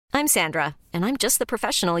I'm Sandra, and I'm just the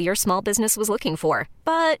professional your small business was looking for.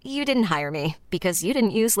 But you didn't hire me because you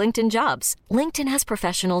didn't use LinkedIn Jobs. LinkedIn has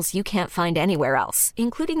professionals you can't find anywhere else,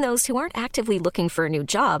 including those who aren't actively looking for a new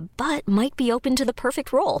job, but might be open to the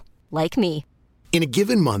perfect role, like me. In a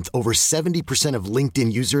given month, over 70% of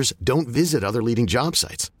LinkedIn users don't visit other leading job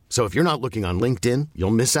sites. So if you're not looking on LinkedIn,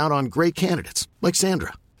 you'll miss out on great candidates like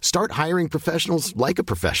Sandra. Start hiring professionals like a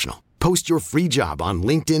professional. Post your free job on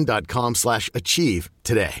linkedin.com/achieve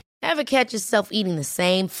today. Ever catch yourself eating the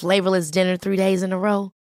same flavorless dinner 3 days in a row?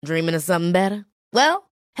 Dreaming of something better? Well,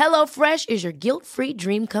 HelloFresh is your guilt-free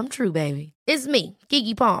dream come true, baby. It's me,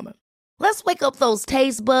 Keke Palmer. Let's wake up those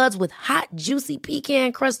taste buds with hot, juicy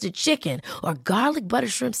pecan-crusted chicken or garlic butter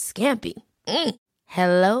shrimp scampi.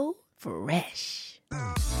 Hello Fresh.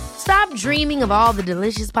 Stop dreaming of all the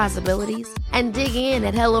delicious possibilities and dig in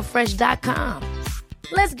at HelloFresh.com.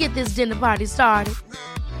 Let's get this dinner party started.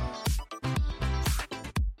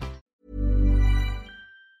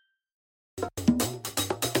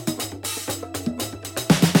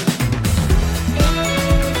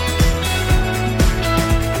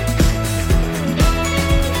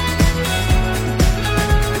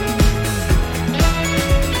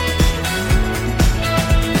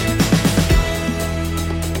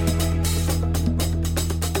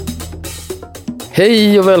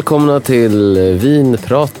 Hej och välkomna till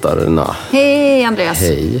Vinpratarna. Hej Andreas.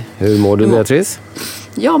 Hej, hur mår du Beatrice?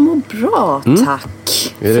 Jag mår bra,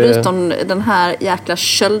 tack. Förutom den här jäkla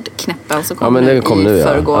köldknäppen som kom, den kom nu,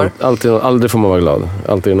 förrgår. Aldrig får man vara glad.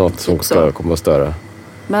 Alltid något som ska komma och störa.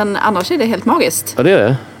 Men annars är det helt magiskt. Ja, det är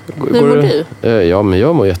det. Hur mår du? Ja, men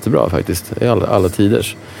jag mår jättebra faktiskt. I alla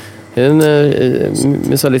tiders.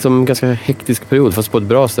 En så liksom ganska hektisk period, fast på ett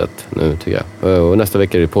bra sätt nu tycker jag. Och nästa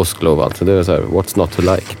vecka är det påsklov och allt. Så det är så här, what's not to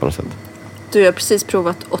like på något sätt. Du har precis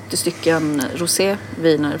provat 80 stycken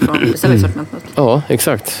roséviner från beställningssortimentet. Ja,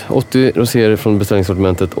 exakt. 80 roséer från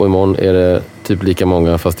beställningssortimentet och imorgon är det typ lika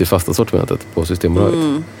många fast i fasta sortimentet på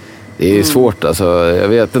Systembolaget. Det är svårt alltså. Jag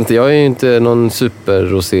vet inte, jag är ju inte någon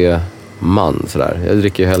super-rosé man sådär. Jag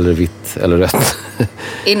dricker ju hellre vitt eller rött.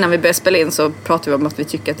 Innan vi började spela in så pratade vi om att vi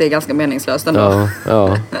tycker att det är ganska meningslöst ändå.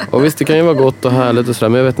 Ja. Och visst, det kan ju vara gott och härligt och sådär,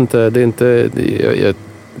 men jag vet inte, det är inte... Jag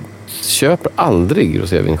köper aldrig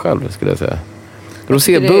rosévin själv, skulle jag säga.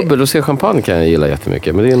 Rosébubbel, roséchampagne kan jag gilla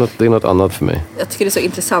jättemycket, men det är något annat för mig. Jag tycker det är så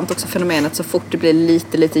intressant också fenomenet så fort det blir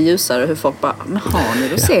lite ljusare hur folk bara, men har ni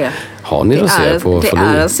rosé? Ja. Har ni rosé på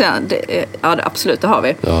Folin? Ja, absolut, det har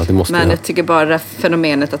vi. Ja, det måste men jag tycker bara det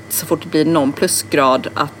fenomenet att så fort det blir någon plusgrad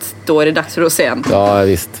att då är det dags för rosén. Ja,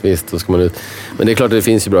 visst, då ska man ut. Men det är klart att det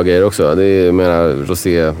finns ju bra grejer också. Det är, jag menar,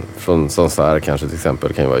 rosé från Sancerre kanske till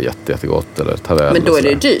exempel kan ju vara jättegott eller Tavel. Men då är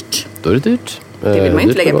det dyrt. Då är det dyrt. Det vill man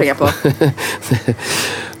inte lägga pengar på.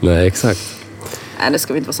 Nej, exakt. Nej, det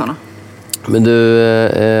ska vi inte vara såna. Men du,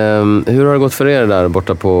 hur har det gått för er där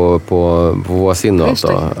borta på Voisinov då?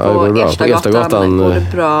 På Erstagatan går det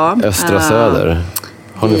bra. Östra Söder.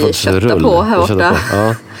 Har ni fått rull? På här borta.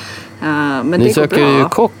 Ja. Men ni det söker går bra. Ju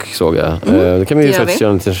kock, såg jag. Det kan vi ju faktiskt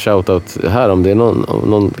göra en liten shoutout här om det är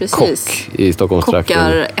någon kock i Stockholmstrakten.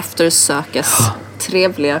 Kockar eftersökes.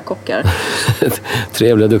 Trevliga kockar.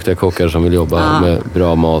 Trevliga, duktiga kockar som vill jobba med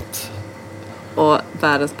bra mat. Och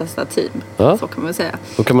världens bästa team. Så kan man säga.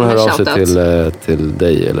 Då kan man höra av sig till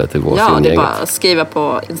dig eller till vår Ja, det är bara att skriva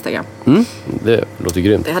på Instagram. Det låter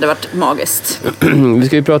grymt. Det hade varit magiskt. Vi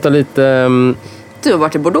ska ju prata lite... Du har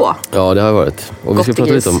varit i Bordeaux. Ja, det har jag varit. Och vi ska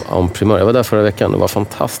prata lite om Primör. Jag var där förra veckan. Det var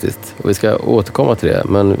fantastiskt. Och vi ska återkomma till det.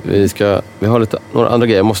 Men vi har några andra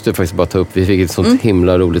grejer. Jag måste faktiskt bara ta upp. Vi fick ett sånt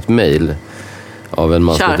himla roligt mejl av en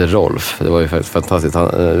man som heter Rolf. Det var ju faktiskt fantastiskt.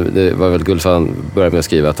 Det var väldigt gulligt för han började med att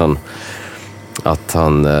skriva att han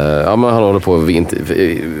håller på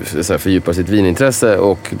att fördjupa sitt vinintresse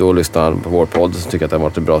och då lyssnar han på vår podd och tycker att det har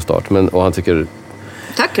varit en bra start. Och han tycker...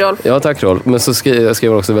 Tack Rolf. Ja, tack Rolf. Men så skrev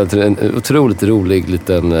han också en otroligt rolig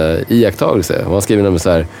liten iakttagelse. Och han skriver nämligen så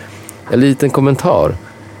här, en liten kommentar.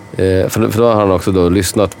 För då har han också då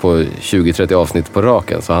lyssnat på 20-30 avsnitt på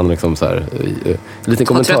raken. Så han liksom så här, liten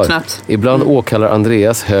kommentar. Tröttnat. Ibland åkallar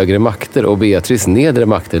Andreas högre makter och Beatrice nedre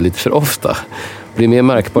makter lite för ofta. Blir mer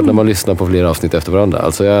märkbart när man lyssnar på flera avsnitt efter varandra.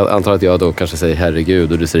 Alltså jag antar att jag då kanske säger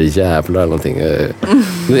herregud och du säger jävlar eller någonting.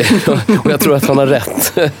 Och jag tror att han har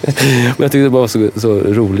rätt. Men jag tyckte det bara var så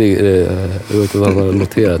roligt. Jag vet att han har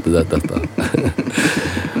noterat detta.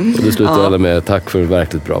 Och det slutade alla med tack för en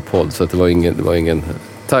verkligt bra podd. Så att det var ingen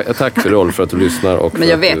tack för Rolf för att du lyssnar. Och men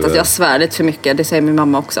jag vet att jag svär lite för mycket. Det säger min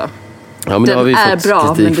mamma också. Ja, men den är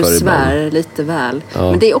bra, men du svär lite väl.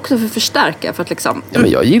 Ja. Men det är också för att förstärka. För att liksom, ja, men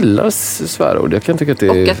jag gillar svärord. Jag kan tycka att det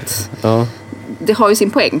är... Och att det har ju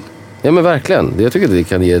sin poäng. Ja, men verkligen. Jag tycker att det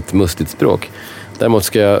kan ge ett mustigt språk. Däremot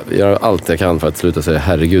ska jag göra allt jag kan för att sluta säga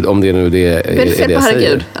herregud, om det nu det är det fel det jag på herregud?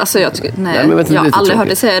 säger. Alltså jag har aldrig hört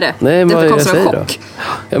dig säga det. Nej, det vad kommer som en säger chock.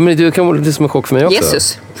 Ja, men det kan vara lite som en chock för mig också.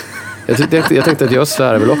 Jesus. Jag tänkte att jag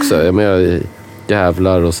svär väl också. Jag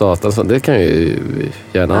jävlar och satan, så det kan jag ju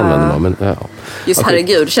gärna använda. Men, ja. Just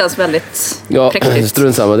herregud, det känns väldigt präktigt.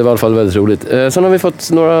 Strunt samma, det var i alla fall väldigt roligt. Sen har vi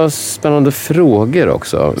fått några spännande frågor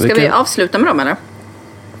också. Ska vi avsluta med dem eller?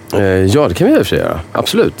 Ja, det kan vi i och för sig göra.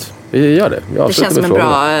 Absolut, vi gör det. Det känns som en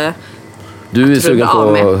bra... Du är sugen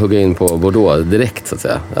på att hugga in på Bordeaux direkt så att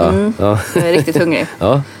säga. Ja. Ja. Jag är riktigt hungrig.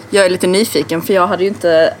 Ja. Jag är lite nyfiken för jag hade ju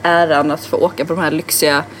inte äran att få åka på de här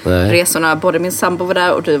lyxiga resorna. Både min sambo var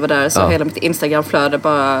där och du var där. Så hela mitt Instagramflöde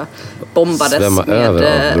bara bombades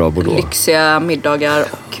med lyxiga middagar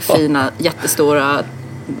och fina jättestora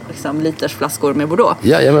litersflaskor med Bordeaux.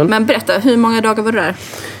 Jajamän. Men berätta, hur många dagar var du där?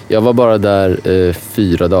 Jag var bara där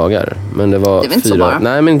 4 dagar. Men det var inte 4. Så bara.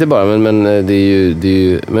 Nej, men inte bara. Men det är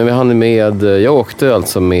ju... Men vi hann med... Jag åkte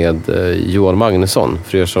alltså med Johan Magnusson.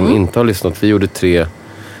 För er som inte har lyssnat. Vi gjorde 3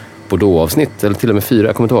 Bordeaux-avsnitt. Eller till och med 4,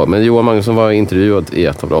 jag kommer inte ihåg. Men Johan Magnusson var intervjuad i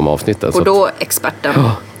ett av de avsnitten. Bordeaux-experten.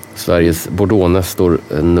 Sveriges Bordeaux-nestor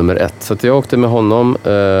nummer 1. Så att jag åkte med honom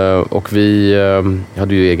och vi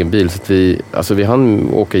hade ju egen bil. Så vi hann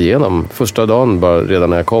åka igenom. Första dagen, bara redan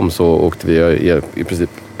när jag kom, så åkte vi i princip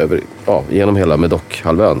genom hela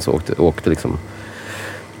Médoc-halvön. Så åkte liksom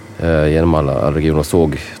genom alla regioner och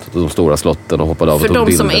såg de stora slotten och hoppade av och tog bilder.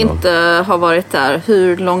 För de som inte har varit där,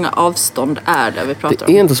 hur långa avstånd är det vi pratar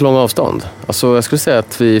om? Det är inte så långa avstånd. Alltså jag skulle säga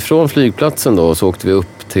att vi från flygplatsen då så åkte vi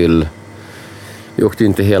upp till... Vi åkte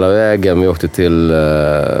inte hela vägen, vi åkte till...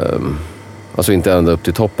 Alltså inte ända upp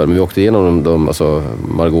till toppen, men vi åkte igenom alltså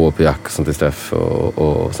Margaux, Piac, Saint-Estèphe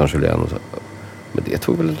och Saint-Julien. Men det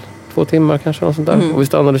tog väl 2 timmar kanske, något sånt där. Och vi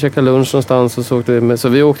stannade och käkade lunch någonstans. Och så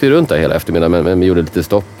vi åkte runt där hela eftermiddagen, men vi gjorde lite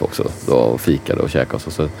stopp också. Då, och fikade och käkade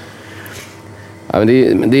oss. Så. Ja,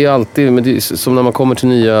 men det är alltid... Men det är, som när man kommer till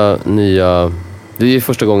nya... Det är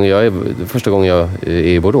första gången jag är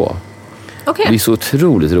i Bordeaux. Okay. Det är så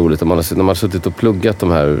otroligt roligt när man har suttit och pluggat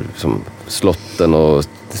de här slotten och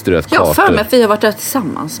studerat kartor. Jag för mig att vi har varit där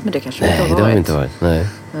tillsammans, men det kanske inte har varit. Nej, det har vi inte varit. Nej.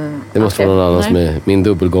 Det måste vara någon annan som är min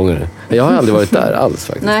dubbelgångare. Jag har aldrig varit där alls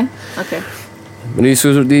faktiskt. Nej, okej. Men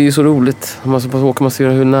det är så roligt. Man åker man ser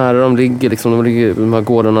hur nära de ligger. Liksom, de här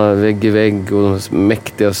gårdarna vägg i vägg och de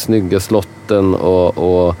mäktiga, snygga slotten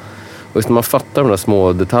och just när man fattar de där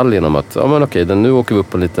små detaljerna om att nu åker vi upp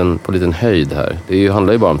på en liten höjd här. Det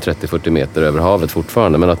handlar ju bara om 30-40 meter över havet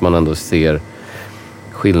fortfarande, men att man ändå ser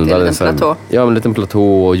skillnaden. Det är en liten platå. Ja, en liten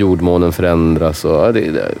platå och jordmånen förändras. Och, det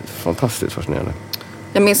är fantastiskt fascinerande.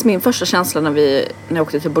 Jag minns min första känsla när jag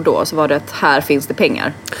åkte till Bordeaux, så var det att här finns det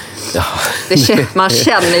pengar. Ja. Man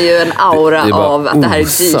känner ju en aura av att det här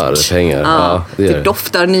är dyrt. Pengar. Ja, det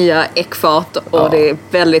doftar nya ekfat och det är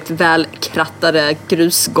väldigt välkrattade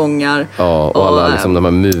grusgångar. Ja, och alla liksom, de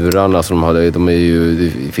här murarna som de hade,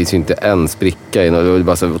 det finns ju inte en spricka i. Det är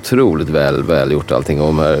bara så otroligt väl gjort allting. Och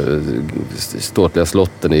de här ståtliga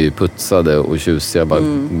slotten är ju putsade och tjusiga, bara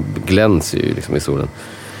glänser ju liksom i solen.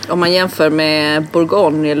 Om man jämför med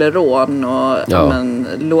Bourgogne eller Rhône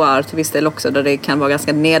och Loire till viss del också, där det kan vara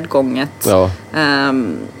ganska nedgånget,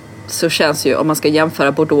 så känns ju, om man ska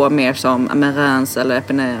jämföra Bordeaux mer som Amarens eller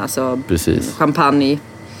Épinay, alltså champagne.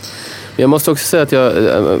 Jag måste också säga att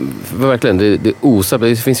verkligen, det osar,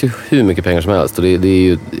 det finns ju hur mycket pengar som helst och det är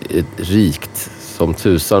ju ett rikt som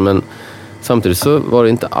tusan, men samtidigt så var det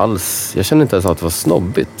inte alls, jag kände inte ens att det var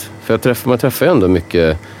snobbigt. För man träffar ju ändå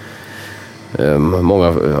mycket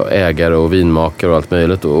många ägare och vinmakare och allt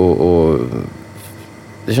möjligt och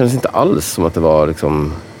det kändes inte alls som att det var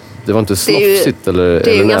liksom, det var inte slofsigt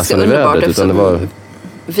eller näsan i vädret, utan det var...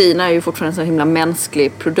 Vin är ju fortfarande en så himla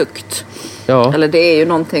mänsklig produkt. Ja. Eller det är ju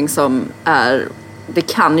någonting som är, det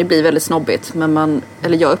kan ju bli väldigt snobbigt, men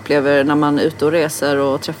jag upplever när man är ute och reser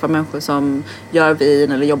och träffar människor som gör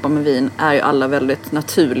vin eller jobbar med vin, är ju alla väldigt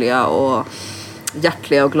naturliga och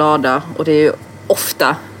hjärtliga och glada, och det är ju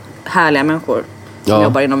ofta härliga människor som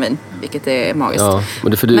jobbar inom vin, vilket är magiskt. Ja,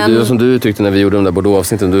 men det som du uttryckte när vi gjorde de där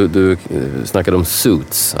Bordeaux-avsnitten, du snackade om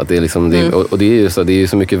suits, att det är liksom, och det är ju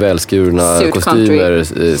så mycket välskurna suit kostymer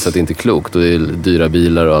country. Så att det inte är klokt, och det är dyra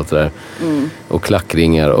bilar och allt det där. Och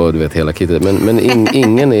klackringar och du vet hela kittet, men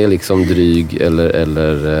ingen är liksom dryg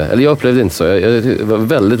eller jag upplevde inte så. Jag var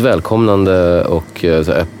väldigt välkomnande och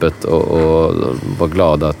så öppet och var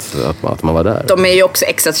glad att man var där. De är ju också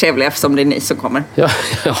extra trevliga eftersom det är ni som kommer. Ja,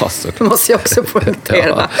 så det måste jag också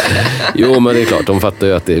poängtera. Jo, men det är klart, de fattar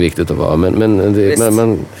ju att det är viktigt att vara. Men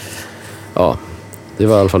det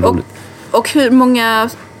var i alla fall roligt. Och hur många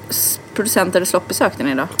producent eller slopp besökte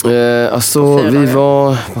ni då? Alltså vi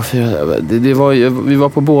var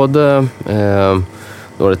på både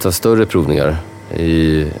några större provningar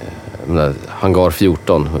i hangar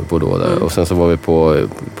 14 på då där. Och sen så var vi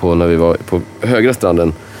på när vi var på högra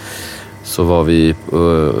stranden så var vi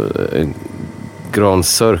Grand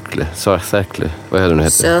Cercle, vad heter det nu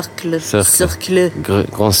heter? Cercle.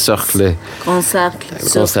 Grand Cercle.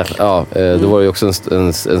 Ja, då var det också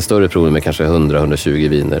en större provning med kanske 100-120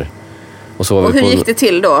 viner. Och hur gick det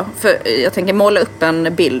till då? För jag tänker måla upp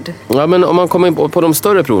en bild. Ja, men om man kommer in på de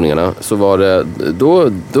större provningarna så var det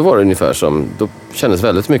då var det ungefär som, då kändes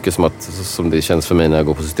väldigt mycket som det känns för mig när jag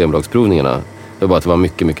går på systembolagsprovningarna. Det var bara att det var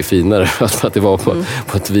mycket, mycket finare att det var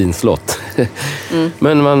på ett vinslott.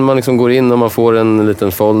 Men man liksom går in och man får en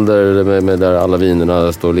liten folder med där alla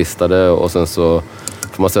vinerna står listade och sen så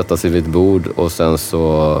får man sätta sig vid ett bord och sen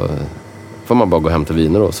så får man bara gå hem till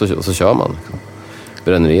viner och så kör man.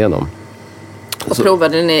 Bränner igenom. Och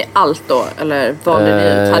provade ni allt då? Eller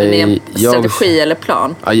hade ni en strategi eller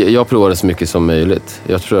plan? Jag provade så mycket som möjligt.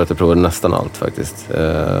 Jag tror att jag provade nästan allt faktiskt.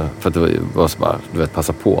 För att det var så bara,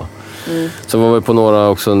 passa på. Så var vi på några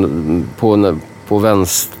också, på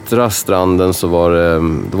vänstra stranden så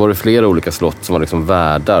var det flera olika slott som var liksom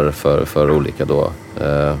värdar för olika då,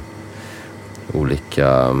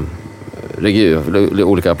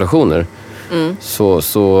 olika appellationer.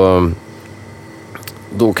 Så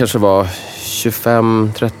då kanske var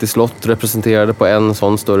 25-30 slott representerade på en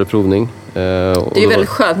sån större provning. Det är ju väldigt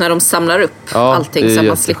skönt när de samlar upp allting så att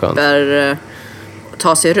man slipper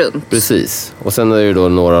ta sig runt. Precis. Och sen är det ju då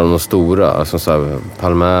några av de stora, alltså så här,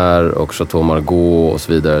 Palmer och Chateau Margaux och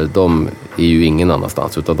så vidare. De är ju ingen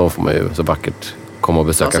annanstans utan de får man ju så vackert komma och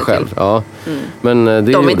besöka själv. Ja. Men det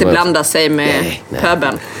de vill inte blanda sig med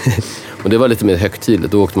pöbeln. Och det var lite mer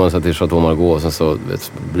högtidligt. Då åkte man så till Chateau Margaux och sen så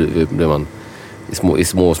blev man i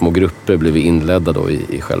små grupper blev vi inledda då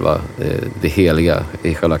i själva det heliga,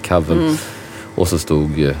 i själva kaven. Och så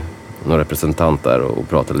stod någon representant där och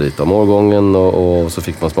pratade lite om årgången och så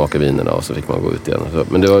fick man smaka vinerna och så fick man gå ut igen.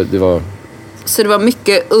 Men det var... Så det var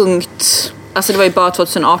mycket ungt. Alltså det var ju bara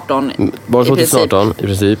 2018 bara 2018 i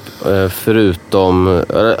princip. Förutom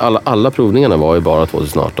alla provningarna var ju bara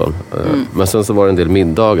 2018. Men sen så var det en del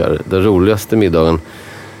middagar. Den roligaste middagen,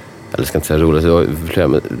 eller ska inte säga roligaste, det var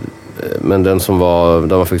flera, men den som var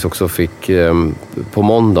där man faktiskt också fick på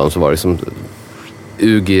måndagen så var det som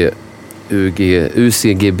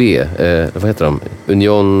UCGB, vad heter de?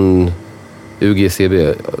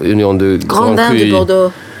 UGCB, Union du Grand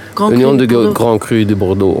Cru de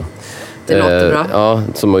Bordeaux. Det låter bra. Ja,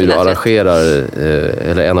 som ju arrangerar,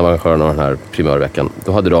 eller en av arrangörerna av den här primörveckan.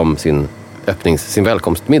 Då hade de sin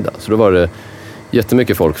välkomstmiddag. Så då var det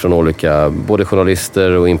jättemycket folk från olika, både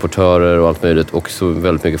journalister och importörer och allt möjligt. Och så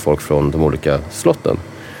väldigt mycket folk från de olika slotten.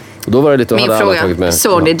 Och då var det lite... Min fråga,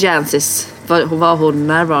 såg ni Jancis? Var hon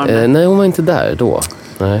närvarande? Nej, hon var inte där då.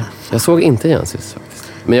 Nej, jag såg inte Jancis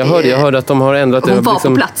faktiskt. Men jag hörde att de har ändrat... Hon var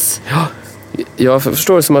på plats? Ja. Jag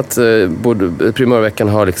förstår det som att primörveckan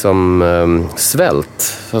har liksom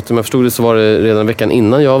svält. Så att om jag förstod det så var det redan veckan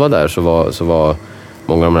innan jag var där så var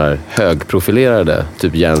många av de här högprofilerade,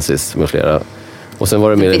 typ Jancis med flera. Och sen var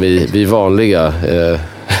det mer vi vanliga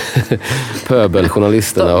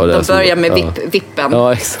pöbeljournalisterna. De börjar med vippen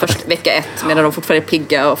först vecka 1 medan de fortfarande är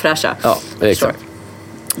pigga och fräscha. Ja, exakt.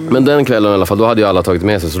 Men den kvällen i alla fall, då hade ju alla tagit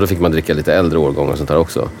med sig så då fick man dricka lite äldre årgångar och sånt här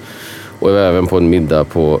också. Och jag var även på en middag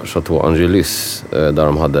på Chateau Angelus där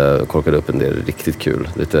de hade korkat upp en del riktigt kul.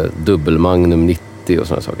 Lite dubbelmagnum 90 och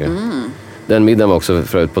sådana saker. Den middagen var också,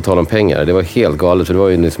 förut på tal om pengar, det var helt galet för det var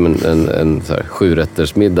ju liksom en så här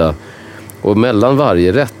 7-rättersmiddag. Och mellan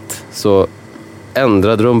varje rätt så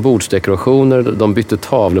ändrade de bordsdekorationer, de bytte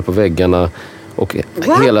tavlor på väggarna och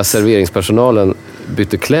hela serveringspersonalen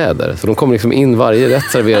bytte kläder. Så de kom liksom in varje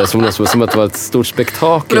rätt serverade som att det var ett stort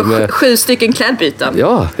spektakel. Med 7 stycken klädbyten?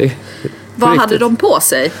 Ja. Vad hade de på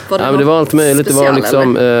sig? Det var allt möjligt. Det var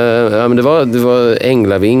liksom, det var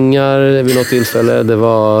änglavingar vid något tillfälle. Det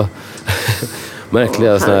var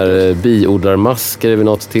märkliga såna här biodlarmasker vid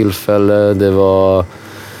något tillfälle. Det var...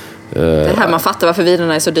 det här man fattar varför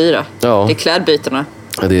vinerna är så dyra. Ja. Det är klädbytena.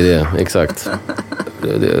 Ja, det är det, exakt.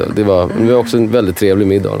 det var också en väldigt trevlig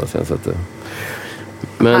middag. Så att,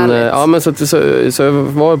 men så jag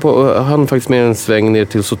var på, han faktiskt med en sväng ner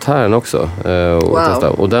till Sauternes också och testa.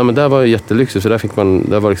 Och där var det jättelyxigt, så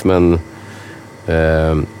där var liksom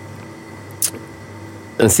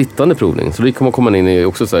en sittande provning. Så då kom man in i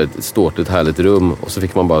också så här ett stort, ett härligt rum och så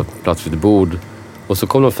fick man bara plats vid ett bord och så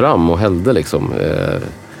kom de fram och hällde liksom.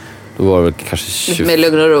 Då var det kanske med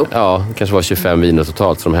lugn och ro. Ja, kanske var 25 viner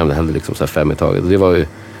totalt så de hällde liksom så här 5 i taget. Och det var ju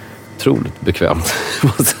otroligt bekvämt.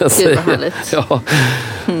 Måste jag säga. Gud vad härligt. Ja,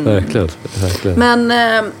 verkligen. Men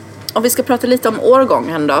om vi ska prata lite om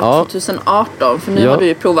årgången då, Ja. 2018. För nu har du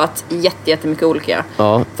ju provat jättemycket olika.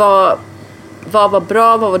 Ja. Vad var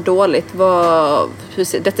bra, vad var dåligt?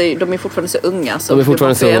 De är fortfarande så unga. Så De är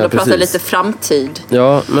fortfarande så unga, ändå prata precis. lite framtid.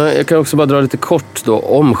 Ja, men jag kan också bara dra lite kort då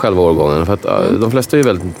om själva årgången. För att de flesta är ju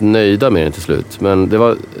väldigt nöjda med den till slut. Men det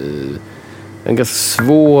var en ganska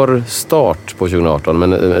svår start på 2018,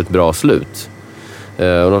 men ett bra slut.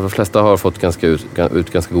 Och de flesta har fått ganska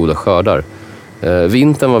goda skördar.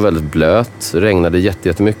 Vintern var väldigt blöt, regnade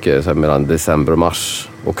jättemycket så här mellan december och mars.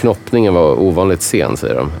 Och knoppningen var ovanligt sen,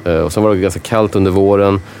 säger de. Och sen var det ganska kallt under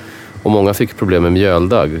våren och många fick problem med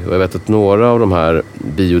mjöldagg. Och jag vet att några av de här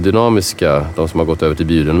biodynamiska, de som har gått över till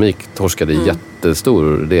biodynamik, torskade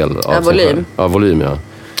jättestor del av volym. Volym, ja.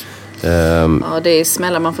 Ja, det är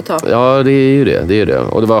smällar man får ta. Ja, det är ju det.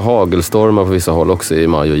 Och det var hagelstormar på vissa håll också i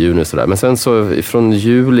maj och juni och sådär. Men sen så från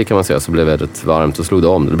juli kan man säga så blev det rätt varmt och slog det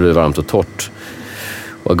om. Det blev varmt och torrt.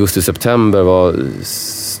 Och augusti-september var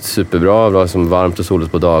superbra. Det var som varmt och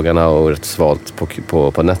soligt på dagarna och rätt svalt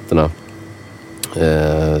på nätterna.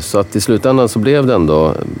 Så att i slutändan så blev det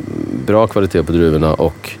ändå bra kvalitet på druvorna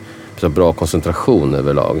och bra koncentration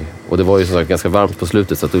överlag. Och det var ju som sagt ganska varmt på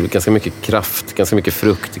slutet så att det var ganska mycket kraft, ganska mycket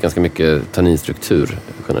frukt, ganska mycket tanninstruktur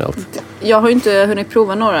generellt. Jag har ju inte hunnit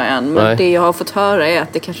prova några än, men Nej. det jag har fått höra är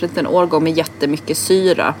att det kanske inte är en årgång med jättemycket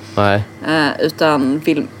syra. Nej. Utan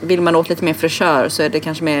vill man åt lite mer fräschör så är det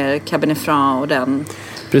kanske mer Cabernet Franc och den.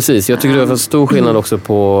 Precis, jag tycker det var stor skillnad också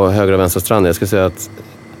på högra och vänstra stranden. Jag ska säga att,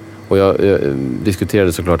 och jag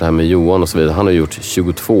diskuterade såklart det här med Johan och så vidare. Han har gjort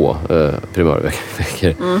 22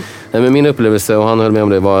 primörveckor. Nej, men min upplevelse, och han höll med om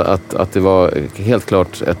det, var att det var helt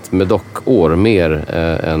klart ett Medoc-år mer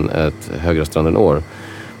än ett högra stranden-år.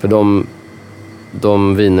 För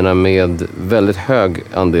de vinerna med väldigt hög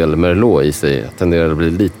andel Merlot i sig tenderar att bli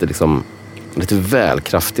lite väl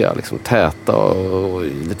kraftiga, liksom, täta och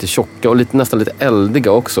lite tjocka och nästan lite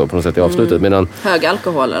eldiga också på något sätt i avslutet. Medan, Hög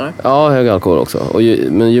alkohol eller? ja, hög alkohol också.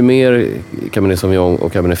 Men ju mer Cabernet Sauvignon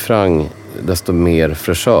och Cabernet Franc, desto mer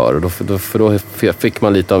fräschör. För då fick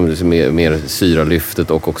man lite av mer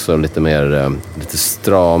syralyftet och också lite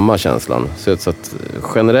strama känslan. Så att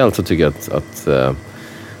generellt så tycker jag att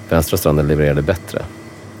vänstra stranden levererade bättre.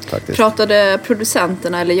 Faktiskt. Pratade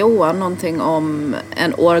producenterna eller Johan någonting om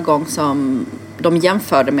en årgång som de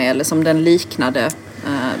jämförde med eller som den liknade?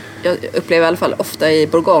 Jag upplever i alla fall ofta i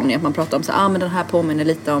Bourgogne att man pratar om men den här påminner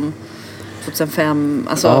lite om 2005,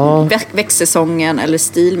 alltså växtsäsongen eller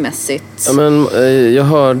stilmässigt. Ja, men jag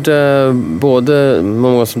hörde både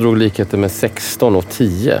många som drog likheter med 16 och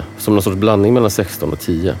 10, som någon sorts blandning mellan 16 och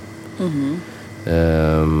 10.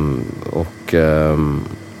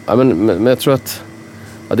 Men jag tror att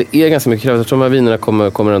det är ganska mycket kraft. Jag tror att de här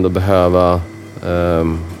vinerna kommer ändå behöva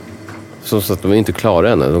så att de är inte klara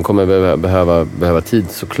ännu. De kommer behöva tid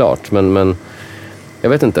såklart. Men jag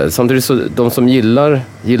vet inte. Samtidigt så de som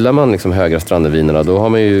gillar man liksom högra strandevinerna, då har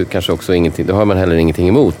man ju kanske också ingenting. Då har man heller ingenting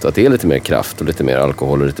emot att det är lite mer kraft och lite mer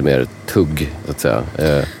alkohol och lite mer tugg så att säga.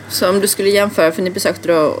 Så om du skulle jämföra, för ni besökte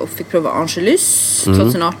då och fick prova Angelus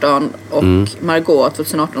 2018 och Margaux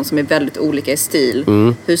 2018 som är väldigt olika i stil.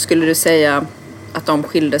 Hur skulle du säga att de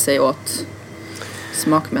skilde sig åt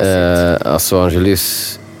smakmässigt? Alltså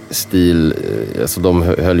Angelus stil, alltså de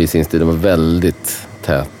höll i sin stil, de var väldigt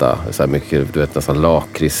täta, så här mycket, du vet, nästan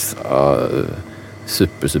lakrits,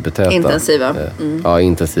 super täta. Intensiva. Ja,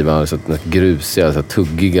 intensiva, så grusiga, så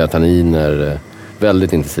tuggiga tanniner,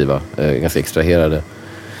 väldigt intensiva, ganska extraherade.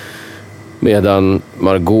 Medan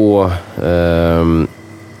Margaux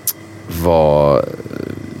var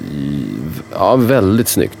väldigt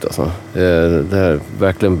snyggt alltså. Det här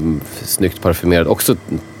verkligen snyggt parfymerat, också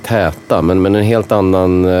täta, men en helt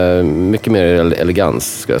annan, mycket mer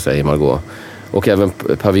elegans ska jag säga i Margaux. Och även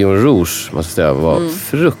Pavillon Rouge, måste säga, var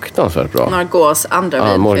fruktansvärt bra. Margaux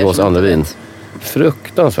andra vin. Margaux andra vin.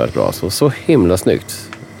 Fruktansvärt bra. Så himla snyggt.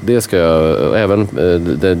 Det ska jag, även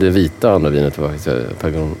det vita andra vinet var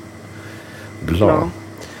Pavillon Blanc.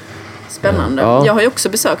 Spännande. Ja. Jag har ju också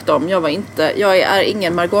besökt dem. Jag är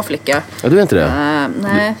ingen Margaux-flicka. Ja, du är inte det?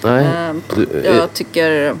 Nej. Jag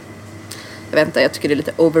tycker det är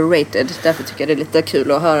lite overrated. Därför tycker jag det är lite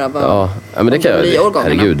kul att höra vad men det kan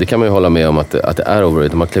herregud, det kan man ju hålla med om att det är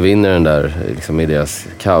overrated. Man klev in i den där liksom, i deras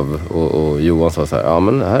kav och Johan sa så här,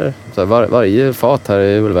 men här, så här, varje fat här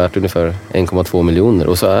är väl värt ungefär 1,2 miljoner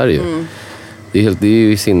och så är det ju. Det är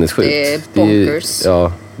ju sinnessjukt. Det är bonkers.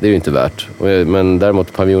 Det är ju inte värt. Men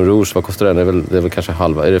däremot Pavillon Rouge, vad kostar den? Det är väl kanske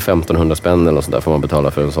halva. Är det 1500 spänn eller sånt där får man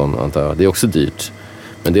betala för en sån, antar jag. Det är också dyrt.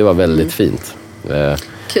 Men det var väldigt fint.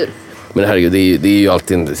 Kul. Men herregud, det är ju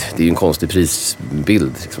alltid en konstig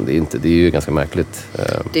prisbild. Liksom. Det är ju ganska märkligt.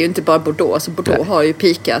 Det är ju inte bara Bordeaux. Alltså Bordeaux har ju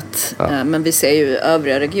pikat. Ja. Men vi ser ju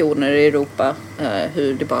övriga regioner i Europa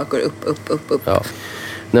hur det bara går upp. Ja.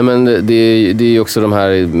 Nej, men det är ju också de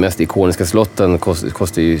här mest ikoniska slotten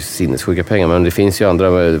kostar ju sinnessjuka pengar. Men det finns ju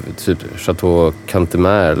andra, typ Chateau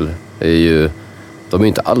Cantemerle de är ju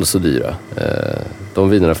inte alls så dyra. De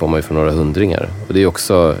vinerna får man ju för några hundringar. Och det är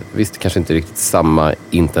också, visst kanske inte riktigt samma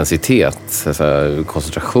intensitet,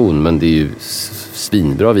 koncentration, men det är ju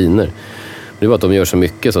svinbra viner. Det är bara att de gör så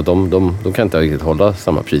mycket så att de kan inte riktigt hålla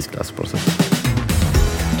samma prisklass på något sätt.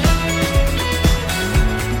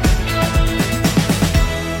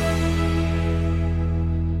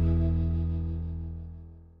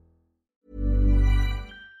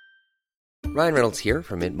 Ryan Reynolds here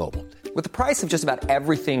from Mint Mobile. With the price of just about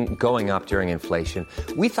everything going up during inflation,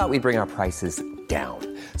 we thought we'd bring our prices down.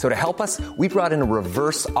 So to help us, we brought in a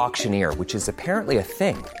reverse auctioneer, which is apparently a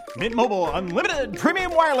thing. Mint Mobile Unlimited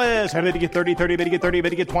Premium Wireless. How to get 30, 30, how to get 30, how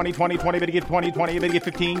to get 20, 20, 20, how to get 20, 20, how to get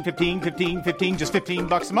 15, 15, 15, 15, just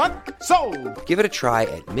 $15 a month? Sold! Give it a try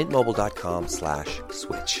at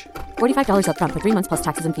mintmobile.com/switch. $45 up front for 3 months plus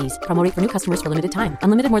taxes and fees. Promo rate for new customers for limited time.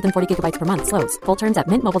 Unlimited more than 40 gigabytes per month. Slows full terms at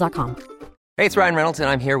mintmobile.com. Hey, it's Ryan Reynolds, and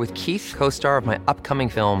I'm here with Keith, co-star of my upcoming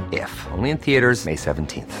film, If, only in theaters May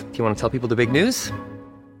 17th. Do you want to tell people the big news?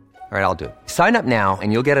 All right, I'll do it. Sign up now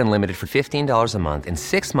and you'll get unlimited for $15 a month and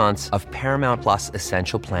 6 months of Paramount Plus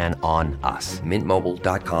Essential Plan on us.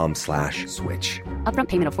 mintmobile.com/switch. Upfront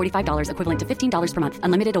payment of $45 equivalent to $15 per month.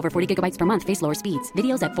 Unlimited over 40 gigabytes per month. Face lower speeds.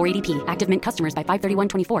 Videos at 480p. Active Mint customers by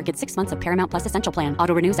 531.24 get 6 months of Paramount Plus Essential Plan.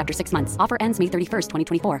 Auto renews after 6 months. Offer ends May 31st,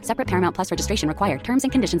 2024. Separate Paramount Plus registration required. Terms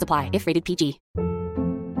and conditions apply if rated PG.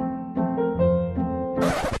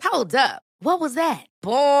 Hold up. What was that?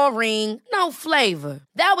 Boring. No flavor.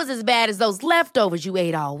 That was as bad as those leftovers you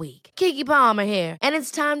ate all week. Keke Palmer here, and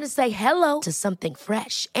it's time to say hello to something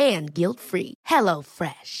fresh and guilt-free. Hello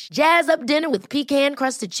Fresh. Jazz up dinner with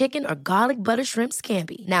pecan-crusted chicken or garlic butter shrimp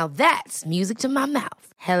scampi. Now that's music to my mouth.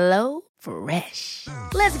 Hello Fresh.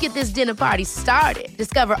 Let's get this dinner party started.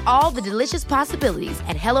 Discover all the delicious possibilities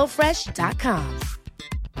at hellofresh.com.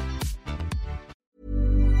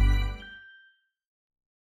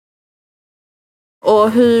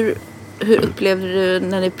 Och hur upplevde du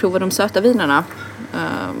när ni provade de söta vinerna?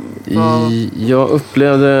 Jag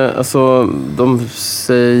upplevde, alltså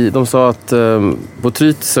de sa att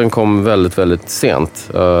botrytisen kom väldigt, väldigt sent.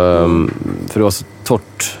 För det var så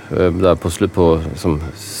torrt där på slut på som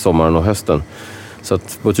sommaren och hösten. Så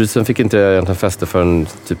att botrytisen fick inte egentligen fäste förrän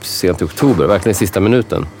typ sent i oktober, verkligen i sista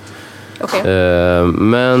minuten. Okay.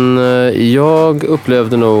 Men jag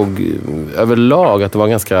upplevde nog överlag att det var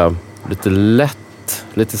ganska lite lätt,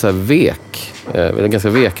 lite så här ganska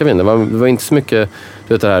veka viner. Det var inte så mycket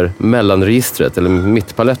det här mellanregistret eller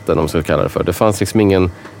mittpaletten om man ska kalla det för. Det fanns liksom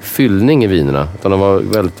ingen fyllning i vinerna, utan det var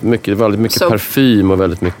väldigt mycket parfym och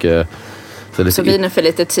väldigt mycket så viner för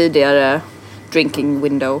lite tidigare drinking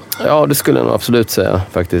window. Ja, det skulle jag nog absolut säga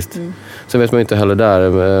faktiskt. Sen vet man ju inte heller där.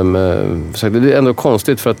 Det är ändå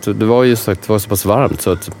konstigt för att det var ju så pass varmt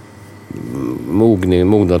så att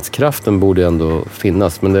mognadskraften borde ändå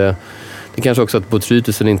finnas. Men det kanske också att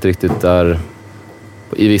botrytisen inte riktigt är,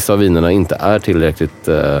 i vissa av vinerna inte är tillräckligt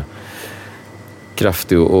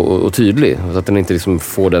kraftig och tydlig. Så att den inte liksom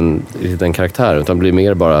får den karaktären, utan blir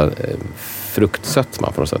mer bara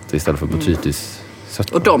fruktsötma på något sätt istället för botrytis.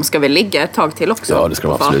 Och de ska väl ligga ett tag till också? Ja, det ska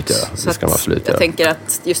man absolut göra. Jag tänker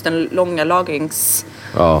att just den långa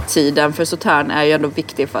lagringstiden för Sautern är ju ändå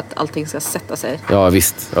viktig för att allting ska sätta sig. Ja,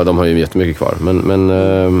 visst. Ja, de har ju jättemycket kvar.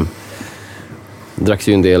 Men dracks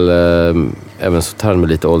ju en del även Sautern med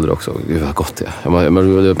lite ålder också. Gud vad gott det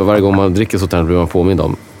är. Varje gång man dricker Sautern blir man påmind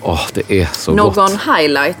om det är så gott. Någon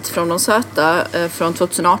highlight från de söta från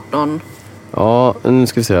 2018? Ja, nu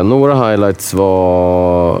ska vi se. Några highlights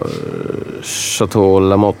var Chateau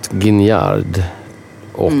Lamotte Guignard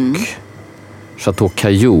och Chateau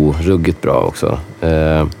Caillou, ruggigt bra också.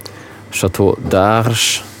 Chateau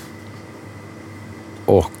d'Arche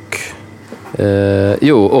och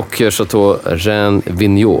Chateau Reine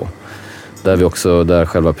Vignaux, där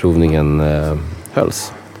själva provningen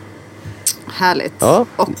hölls. Härligt. Ja.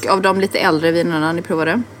 Och av de lite äldre vinerna ni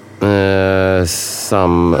provade?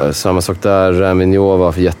 Samma sak där. Reine Vignaux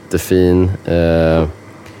var jättefin.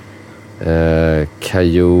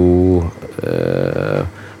 Caillou.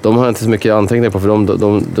 De har inte så mycket anteckningar på,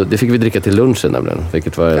 för det fick vi dricka till lunchen nämligen,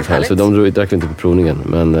 vilket var helt härligt. Så de drack vi inte på provningen.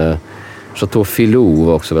 Men Chateau Filou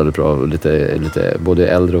var också väldigt bra. Lite både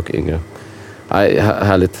äldre och yngre. Nej,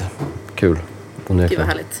 härligt. Kul. Gud vad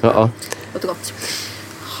härligt. Ja. Gott.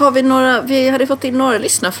 Vi hade fått in några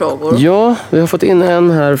lyssnarfrågor. Ja, vi har fått in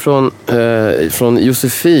en här från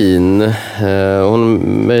Josefin. Hon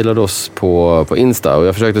mejlade oss på Insta och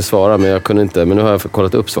jag försökte svara men jag kunde inte. Men nu har jag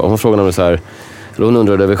kollat upp svar. Hon frågade nämligen så här. Hon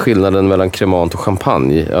undrade över skillnaden mellan kremant och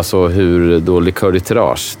champagne. Alltså hur då likör i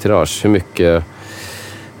tirage.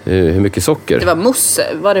 Hur mycket socker? Det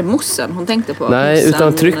var det mussen hon tänkte på? Nej, mussen,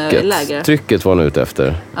 utan trycket. Lägre. Trycket var hon ute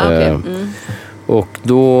efter. Okay. Och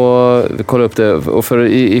då kollade upp det. Och för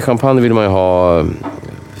i champagne vill man ju ha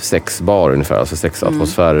 6 bar ungefär. Alltså 6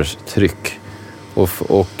 atmosfärers tryck.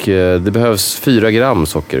 Och det behövs 4 gram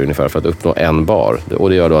socker ungefär för att uppnå 1 bar. Och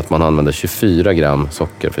det gör då att man använder 24 gram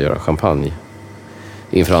socker för att göra champagne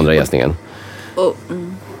inför andra jäsningen.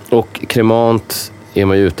 Och kremant är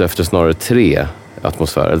man ju ute efter snarare 3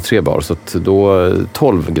 atmosfär eller 3 bar. Så att då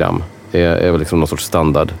 12 gram är väl liksom någon sorts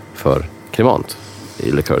standard för kremant.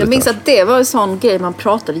 Jag minns att det var en sån grej man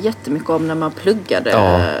pratade jättemycket om när man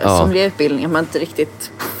pluggade sommelierutbildning. Man inte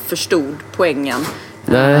riktigt förstod poängen.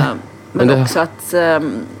 Nej, men också att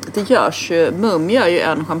det görs ju, Mumm gör ju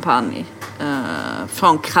en champagne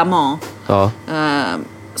från Cremant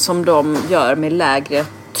som de gör med lägre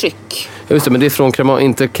tryck. Ja, just det, men det är från Cremant,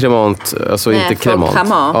 inte Cremant. Alltså nej, inte Cremant. Från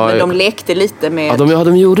Cremant, men de lekte lite med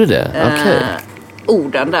de gjorde det? Okej.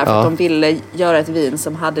 Orden där, för att de ville göra ett vin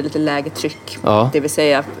som hade lite lägre tryck. Det vill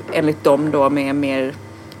säga enligt dem då med mer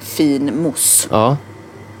fin mousse. Ja,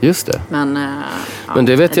 just det. Men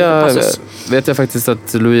det vet jag faktiskt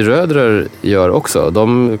att Louis Rödrer gör också.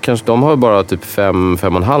 De har bara typ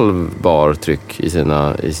 5,5 bar tryck i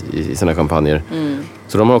sina champagner.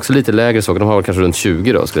 Så de har också lite lägre socker. De har kanske runt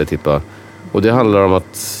 20 då, skulle jag tippa. Och det handlar om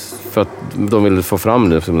att för att de vill få fram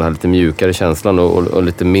den här lite mjukare känslan och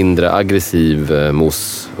lite mindre aggressiv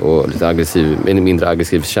mousse och mindre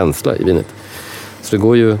aggressiv känsla i vinet. Så det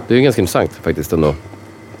är ju ganska intressant faktiskt ändå.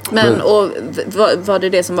 Men var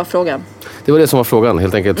det som var frågan? Det var det som var frågan,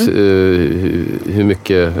 helt enkelt hur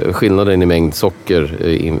mycket skillnaden i mängd socker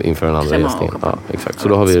inför den andra jäsningen. Ja, exakt. Så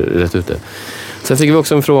då har vi rätt ut det. Sen fick vi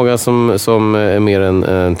också en fråga som är mer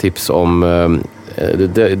en tips om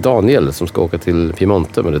Daniel som ska åka till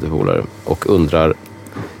Piemonte med lite polare och undrar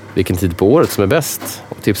vilken tid på året som är bäst.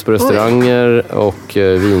 Och tips på restauranger och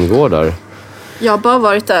vingårdar. Jag har bara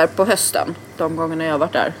varit där på hösten, de gångerna jag har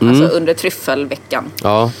varit där. Alltså under tryffelveckan.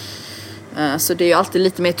 Ja. Så det är ju alltid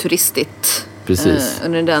lite mer turistigt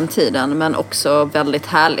under den tiden, men också väldigt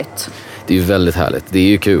härligt. Det är ju väldigt härligt. Det är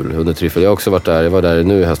ju kul under tryffel. Jag har också varit där. Jag var där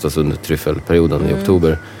nu i höstas under tryffelperioden i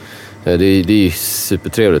oktober. Det är ju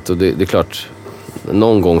supertrevligt och det är klart,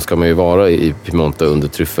 någon gång ska man ju vara i Piemonte under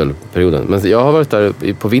tryffelperioden. Men jag har varit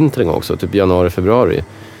där på vintern också, typ januari, februari.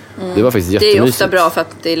 Det var faktiskt jättemysigt. Det är ofta bra för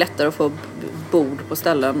att det är lättare att få bord på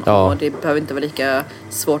ställen och det behöver inte vara lika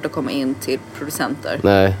svårt att komma in till producenter.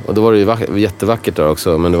 Nej, och då var det ju jättevackert där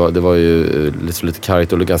också, men det var ju lite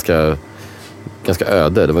kargt och ganska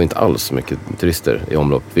öde. Det var inte alls så mycket turister i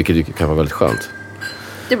omlopp, vilket kan vara väldigt skönt.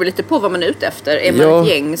 Det beror lite på vad man är ute efter. Är man ett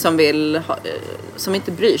gäng som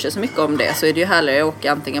inte bryr sig så mycket om det, så är det ju härligare att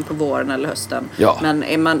åka antingen på våren eller hösten. Ja. Men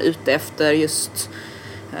är man ute efter just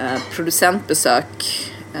producentbesök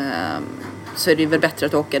så är det ju väl bättre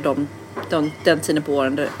att åka den tiden på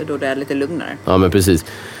åren då det är lite lugnare. Ja, men precis.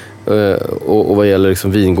 Och vad gäller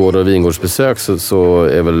liksom vingårdar och vingårdsbesök så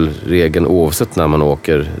är väl regeln oavsett när man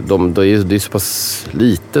åker. Det är så pass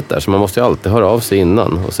litet där så man måste ju alltid höra av sig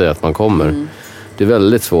innan och säga att man kommer. Det är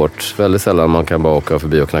väldigt svårt. Väldigt sällan man kan bara åka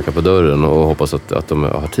förbi och knacka på dörren och hoppas att de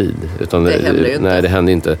har tid. Utan det händer ju inte. Nej, det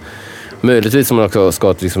händer inte. Möjligtvis om man också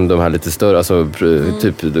ska till liksom de här lite större, alltså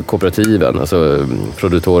typ kooperativen, alltså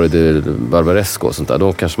Produttore di Barbaresco och sånt där,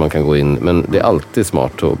 då kanske man kan gå in. Men det är alltid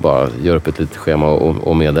smart att bara göra upp ett litet schema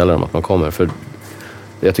och meddela dem att man kommer. För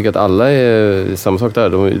jag tycker att alla är samma sak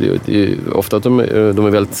där. Ofta att de är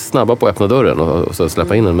väldigt snabba på att öppna dörren och så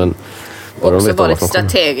släppa in den, men och också vara lite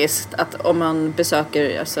strategiskt att om man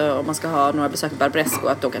besöker, alltså om man ska ha några besök i Barbaresco,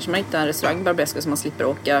 att då kanske man inte har en restaurang i Barbaresco så man slipper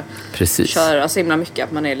åka köra så himla mycket,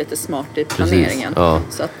 att man är lite smart i planeringen. Ja.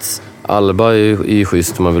 Så att Alba är ju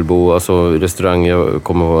schysst om man vill bo, alltså restauranger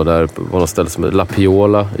kommer vara där på något ställe som La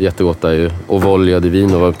Piola, jättegott där ju, och Voglia di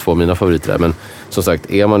Vino var 2 av mina favoriter där, men som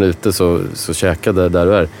sagt, är man ute så käka där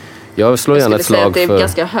du är. Jag slår gärna ett slag för...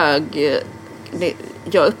 ganska hög,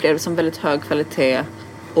 jag upplever det som väldigt hög kvalitet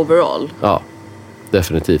overall. Ja,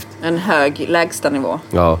 definitivt. En hög lägsta nivå.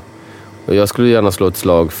 Ja, och jag skulle gärna slå ett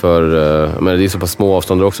slag för, men det är så pass små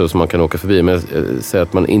avstånd också som man kan åka förbi, men jag säger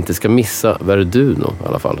att man inte ska missa Verduno i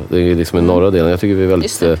alla fall. Det är liksom i norra delen. Jag tycker vi är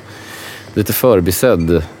väldigt lite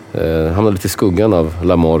förbisedd. Hamnar lite i skuggan av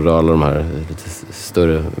La Morra och alla de här lite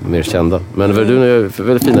större, mer kända. Men Verduno är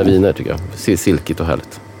väldigt fina viner tycker jag. Silkigt och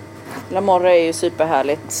härligt. La Morra är ju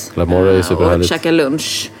superhärligt. La Morra är superhärligt. Och käka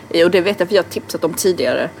lunch. Och det vet jag för jag har tipsat om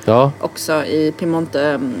tidigare. Ja. Också i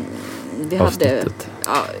Piemonte.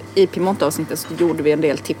 I Piemonte-avsnittet så gjorde vi en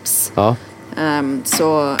del tips. Ja.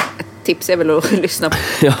 Så ett tips är väl att lyssna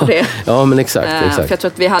på det. Ja, men exakt. För jag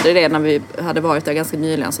tror att vi hade det när vi hade varit där ganska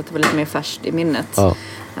nyligen. Så att det var lite mer färskt i minnet. Ja.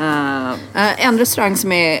 En restaurang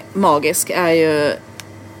som är magisk är ju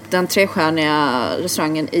den 3-stjärniga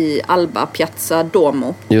restaurangen i Alba, Piazza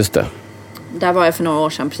Duomo. Just det. Där var jag för några år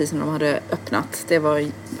sedan precis när de hade öppnat. Det var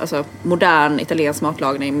alltså modern italiensk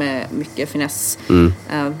matlagning med mycket finess.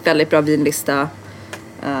 Väldigt bra vinlista.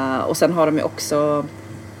 Och sen har de ju också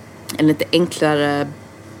en lite enklare,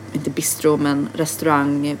 inte bistro men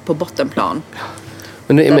restaurang på bottenplan.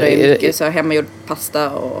 Men där det är mycket så hemmagjord pasta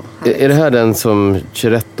och är det här den som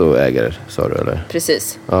Chiretto äger, sa du eller?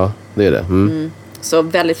 Precis. Ja, det är det. Så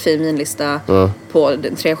väldigt fin vinlista på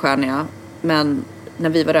den 3-stjärniga. Men när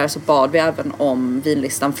vi var där så bad vi även om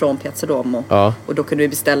vinlistan från Piazza Duomo. Ja. Och då kunde vi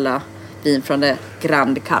beställa vin från det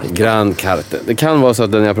Grand Carte. Grand Carte. Det kan vara så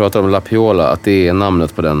att den jag pratar om, La Piola, att det är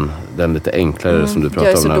namnet på den lite enklare som du pratar om.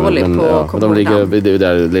 Jag är så dålig på de ligger vid det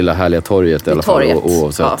där lilla härliga torget i alla fall.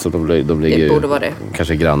 Oavsett, ja. Så de ligger det borde vara det.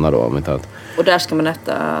 Kanske grannar då, om inte annat. Och där ska man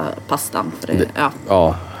äta pastan. För det,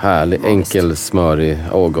 ja, härlig, enkel, smörig.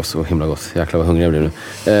 Gott, så himla gott. Jäklar vad hungrig jag blir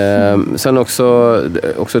nu. Sen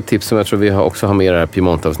också ett tips som jag tror vi också har med i det här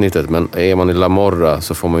Piemonte-avsnittet. Men är man i La Morra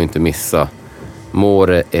så får man ju inte missa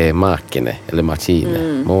More e Macine, eller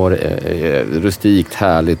Macine. More är rustikt,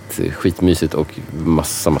 härligt, skitmysigt och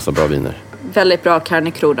massa bra viner. Väldigt bra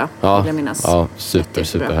carne cruda, vill jag minnas. Ja,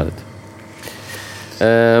 superhärligt.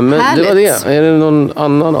 Men det var det. Är det någon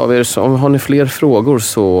annan av er som har ni fler frågor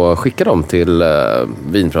så skicka dem till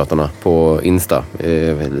vinpratarna på Insta.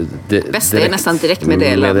 Bästa är nästan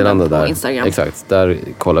direktmeddelande på Instagram. Exakt, där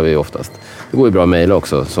kollar vi oftast. Det går ju bra att mejla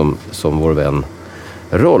också som vår vän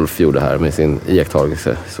Rolf gjorde här med sin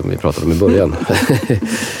iakttagelse som vi pratade om i början.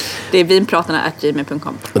 Det är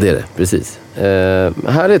vinpratarna@gmail.com. Det är det, precis.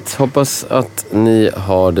 Härligt, hoppas att ni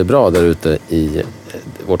har det bra där ute i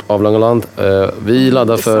vårt avlånga land. Vi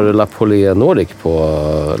laddar för La Polé Nordic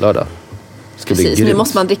på lördag. Precis, nu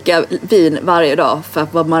måste man dricka vin varje dag för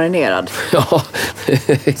att vara marinerad. Ja,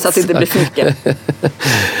 så att det inte blir för mycket.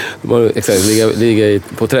 Exakt, ligga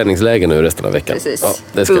på träningsläger nu resten av veckan. Precis,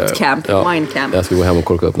 bootcamp, mindcamp. Jag ska gå hem och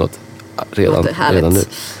korka upp något redan nu.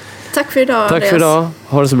 Tack för idag, Tack för idag,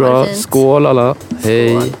 ha det så bra. Skål alla, hej.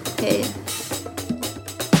 Skål. Hej.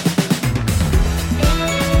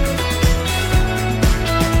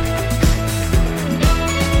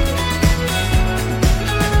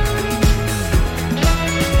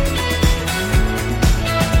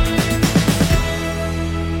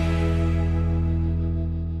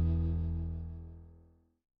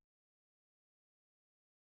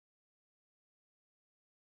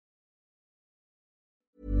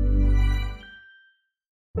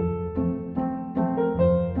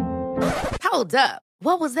 Hold up.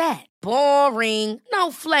 What was that? Boring.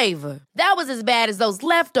 No flavor. That was as bad as those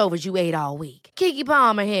leftovers you ate all week. Keke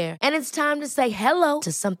Palmer here, and it's time to say hello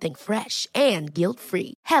to something fresh and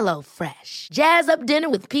guilt-free. Hello Fresh. Jazz up dinner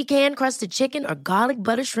with pecan-crusted chicken or garlic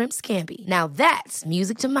butter shrimp scampi. Now that's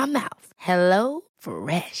music to my mouth. Hello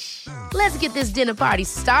Fresh. Let's get this dinner party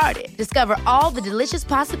started. Discover all the delicious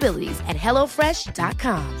possibilities at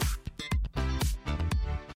HelloFresh.com.